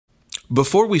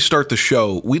Before we start the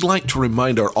show, we'd like to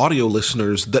remind our audio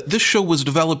listeners that this show was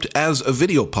developed as a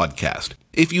video podcast.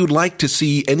 If you'd like to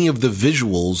see any of the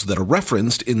visuals that are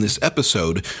referenced in this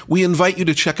episode, we invite you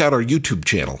to check out our YouTube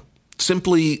channel.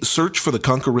 Simply search for the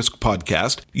Conquer Risk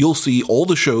podcast. You'll see all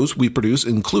the shows we produce,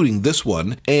 including this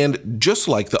one. And just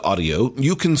like the audio,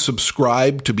 you can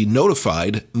subscribe to be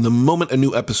notified the moment a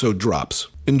new episode drops.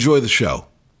 Enjoy the show.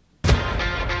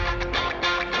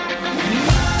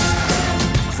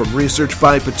 From Research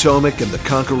by Potomac and the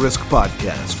Conquer Risk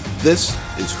podcast, this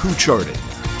is Who Charted.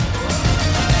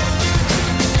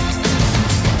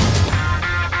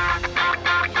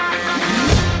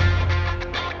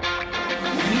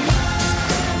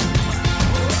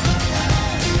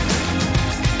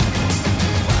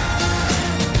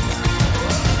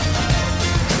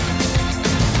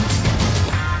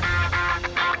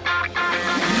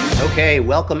 Okay,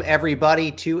 welcome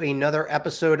everybody to another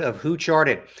episode of Who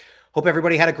Charted. Hope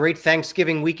everybody had a great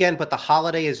Thanksgiving weekend, but the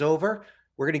holiday is over.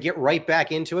 We're going to get right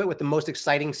back into it with the most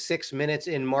exciting 6 minutes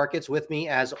in markets. With me,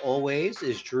 as always,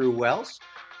 is Drew Wells.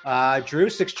 Drew,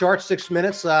 6 charts, 6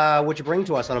 minutes. What'd you bring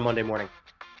to us on a Monday morning?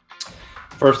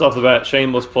 First off the bat,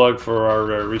 shameless plug for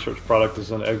our research product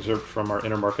is an excerpt from our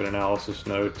intermarket analysis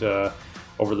note.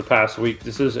 Over the past week,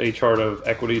 this is a chart of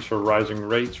equities for rising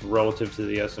rates relative to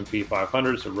the S&P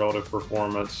 500, so relative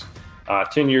performance,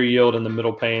 10-year yield in the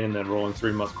middle pane, and then rolling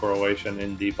 3-month correlation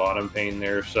in the bottom pane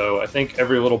there. So I think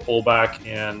every little pullback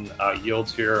in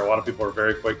yields here, a lot of people are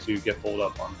very quick to get pulled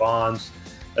up on bonds.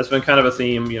 That's been kind of a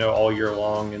theme, all year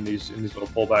long in these little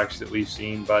pullbacks that we've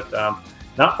seen, but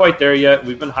not quite there yet.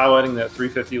 We've been highlighting that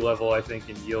 350 level, I think,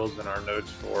 in yields in our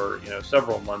notes for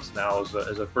several months now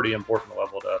as a pretty important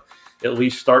level to at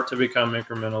least start to become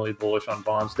incrementally bullish on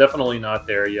bonds. Definitely not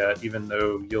there yet, even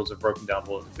though yields have broken down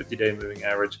below the 50-day moving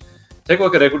average. Take a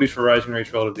look at equities for rising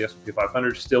rates relative to the S&P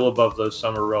 500, still above those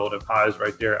summer relative highs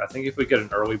right there. I think if we get an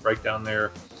early breakdown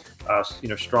there,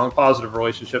 strong positive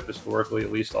relationship historically,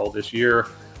 at least all this year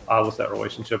with that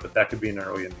relationship, but that could be an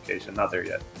early indication. Not there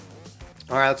yet.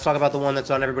 All right, let's talk about the one that's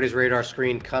on everybody's radar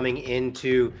screen coming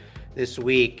into this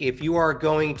week. If you are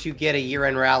going to get a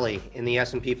year-end rally in the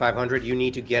S&P 500, you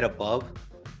need to get above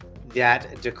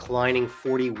that declining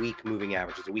 40-week moving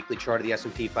average. It's a weekly chart of the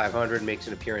S&P 500, makes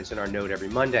an appearance in our note every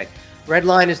Monday. Red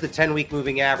line is the 10-week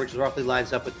moving average, roughly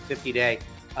lines up with the 50-day.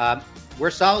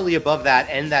 We're solidly above that,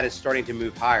 and that is starting to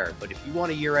move higher. But if you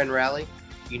want a year-end rally,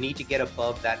 you need to get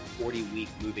above that 40-week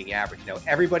moving average. Now,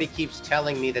 everybody keeps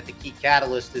telling me that the key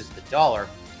catalyst is the dollar.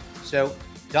 So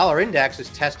dollar index is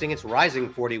testing its rising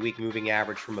 40-week moving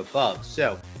average from above.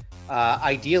 So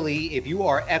ideally, if you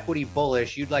are equity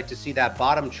bullish, you'd like to see that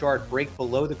bottom chart break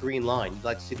below the green line. You'd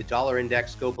like to see the dollar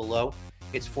index go below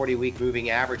its 40-week moving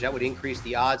average. That would increase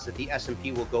the odds that the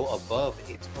S&P will go above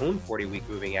its own 40-week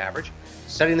moving average,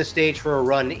 setting the stage for a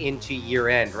run into year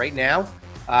end. Right now,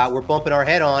 we're bumping our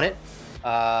head on it,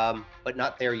 but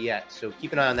not there yet. So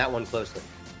keep an eye on that one closely.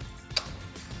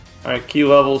 All right, key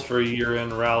levels for a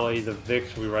year-end rally. The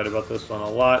VIX, we write about this one a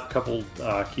lot. Couple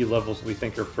key levels we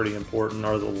think are pretty important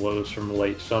are the lows from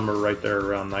late summer, right there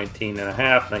around 19.5,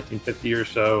 1950 or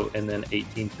so, and then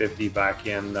 1850 back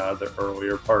in the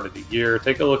earlier part of the year.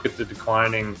 Take a look at the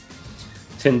declining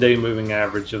 10-day moving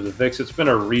average of the VIX. It's been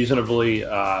a reasonably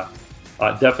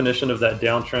definition of that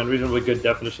downtrend, reasonably good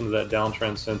definition of that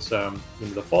downtrend since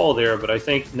the fall there. But I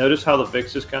think notice how the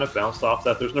VIX just kind of bounced off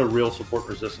that. There's no real support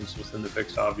resistance within the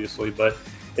VIX, obviously, but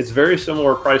it's very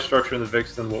similar price structure in the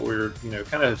VIX than what we were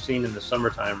kind of seen in the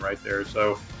summertime right there.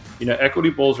 So equity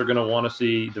bulls are going to want to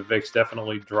see the VIX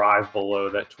definitely drive below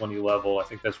that 20 level. I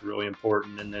think that's really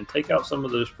important, and then take out some of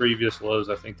those previous lows.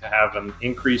 I think to have an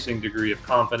increasing degree of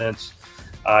confidence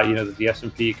that the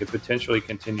S&P could potentially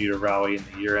continue to rally in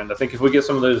the year end. I think if we get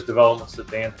some of those developments that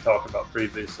Dan talked about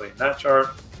previously in that chart,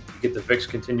 you get the VIX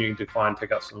continuing to decline,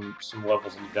 take out some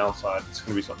levels on the downside. It's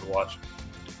going to be something to watch.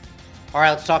 All right,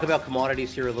 let's talk about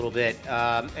commodities here a little bit.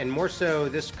 And more so,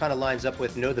 this kind of lines up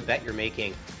with know the bet you're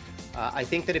making. I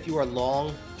think that if you are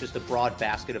long just a broad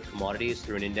basket of commodities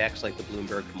through an index like the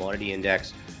Bloomberg Commodity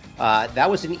Index, that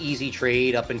was an easy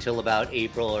trade up until about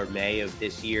April or May of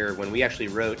this year when we actually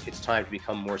wrote it's time to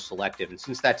become more selective. And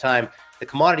since that time, the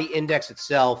commodity index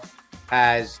itself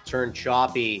has turned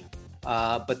choppy.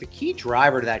 But the key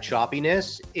driver to that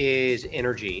choppiness is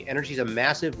energy. Energy is a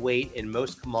massive weight in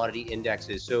most commodity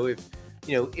indexes. So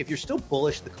if you're still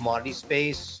bullish the commodity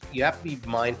space, you have to be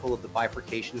mindful of the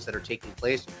bifurcations that are taking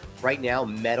place. Right now,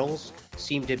 metals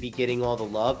seem to be getting all the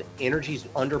love. Energy's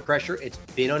under pressure. It's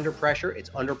been under pressure.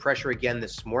 It's under pressure again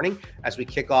this morning as we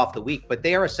kick off the week, but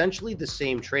they are essentially the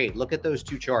same trade. Look at those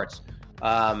two charts.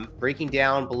 breaking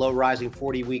down below rising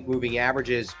 40-week moving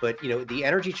averages. But, the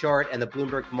energy chart and the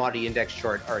Bloomberg Commodity Index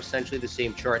chart are essentially the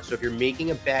same chart. So if you're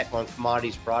making a bet on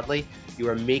commodities broadly, you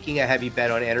are making a heavy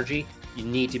bet on energy. You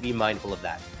need to be mindful of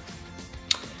that.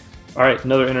 All right,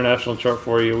 another international chart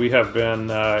for you. We have been,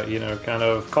 kind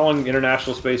of calling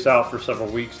international space out for several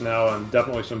weeks now, and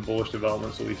definitely some bullish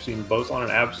developments that we've seen both on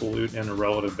an absolute and a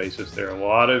relative basis there. A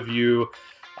lot of you,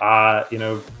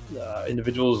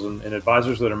 individuals and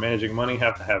advisors that are managing money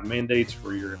have to have mandates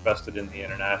where you're invested in the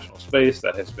international space.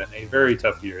 That has been a very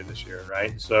tough year this year,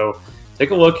 right? So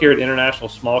take a look here at international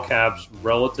small caps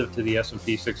relative to the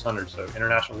S&P 600. So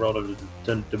international relative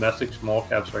to domestic small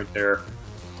caps right there.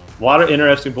 A lot of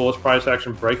interesting bullish price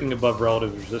action, breaking above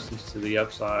relative resistance to the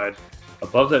upside,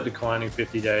 above that declining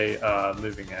 50-day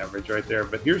moving average right there.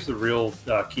 But here's the real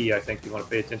key I think you want to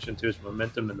pay attention to is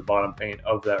momentum in the bottom pane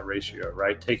of that ratio,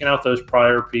 right? Taking out those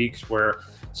prior peaks where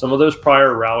some of those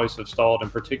prior rallies have stalled. In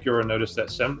particular, notice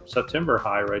that September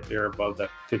high right there above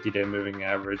that 50-day moving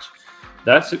average.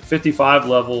 That's 55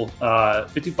 level,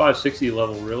 55-60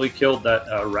 level really killed that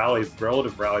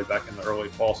relative rally back in the early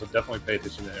fall. So definitely pay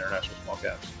attention to international small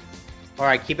caps. All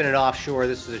right, keeping it offshore,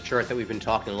 this is a chart that we've been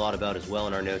talking a lot about as well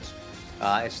in our notes.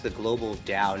 It's the global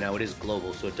Dow. Now, it is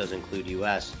global, so it does include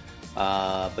U.S.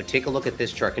 But take a look at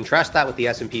this chart. Contrast that with the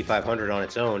S&P 500 on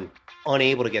its own,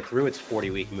 unable to get through its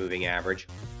 40-week moving average.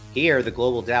 Here, the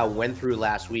global Dow went through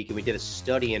last week, and we did a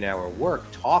study in our work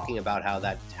talking about how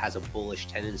that has a bullish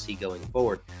tendency going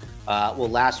forward.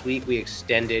 Last week, we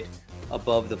extended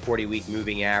above the 40-week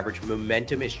moving average.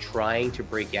 Momentum is trying to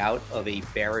break out of a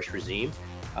bearish regime.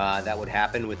 That would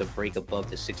happen with a break above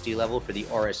the 60 level for the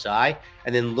RSI.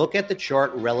 And then look at the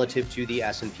chart relative to the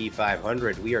S&P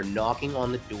 500. We are knocking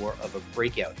on the door of a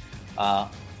breakout.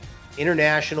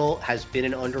 International has been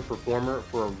an underperformer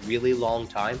for a really long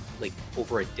time, like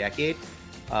over a decade.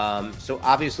 So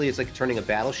obviously it's like turning a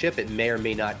battleship. It may or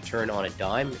may not turn on a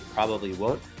dime. It probably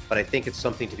won't. But I think it's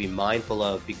something to be mindful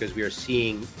of because we are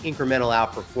seeing incremental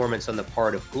outperformance on the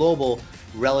part of global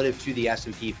relative to the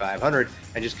S&P 500.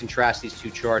 And just contrast these two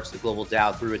charts, the global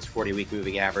Dow through its 40-week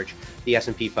moving average, the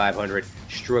S&P 500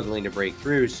 struggling to break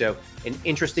through. So an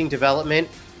interesting development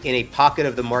in a pocket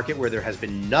of the market where there has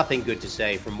been nothing good to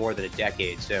say for more than a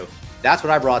decade. So that's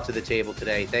what I brought to the table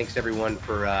today. Thanks everyone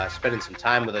for spending some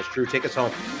time with us. Drew, take us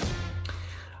home.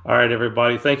 All right,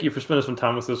 everybody. Thank you for spending some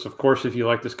time with us. Of course, if you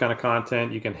like this kind of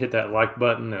content, you can hit that like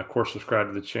button and, of course, subscribe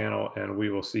to the channel, and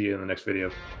we will see you in the next video.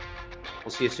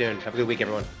 We'll see you soon. Have a good week,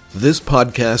 everyone. This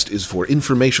podcast is for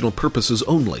informational purposes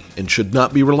only and should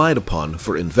not be relied upon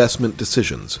for investment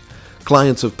decisions.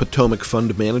 Clients of Potomac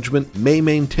Fund Management may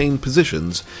maintain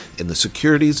positions in the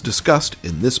securities discussed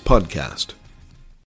in this podcast.